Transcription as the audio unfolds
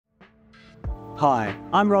Hi,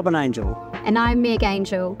 I'm Robin Angel. And I'm Meg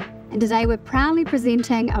Angel, and today we're proudly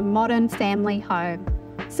presenting a modern family home.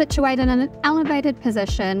 Situated in an elevated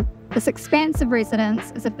position, this expansive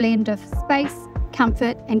residence is a blend of space,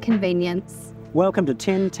 comfort and convenience. Welcome to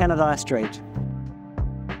 10 Tannadyce Street.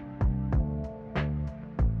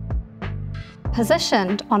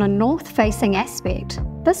 Positioned on a north-facing aspect,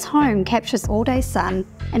 this home captures all-day sun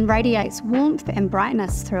and radiates warmth and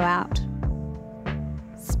brightness throughout.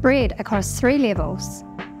 Spread across 3 levels,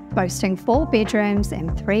 boasting 4 bedrooms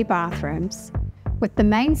and 3 bathrooms, with the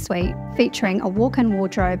main suite featuring a walk-in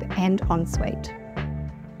wardrobe and ensuite.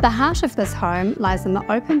 The heart of this home lies in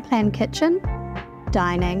the open-plan kitchen,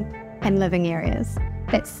 dining and living areas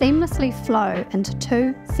that seamlessly flow into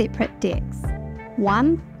 2 separate decks,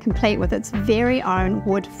 one complete with its very own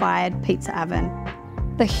wood-fired pizza oven.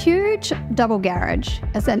 The huge double garage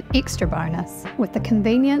is an extra bonus with the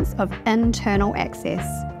convenience of internal access.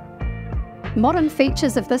 Modern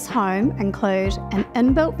features of this home include an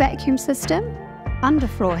inbuilt vacuum system,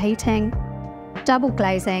 underfloor heating, double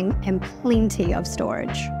glazing and plenty of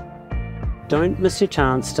storage. Don't miss your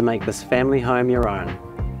chance to make this family home your own.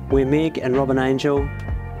 We're Meg and Robin Angel,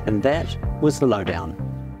 and that was the Lowdown.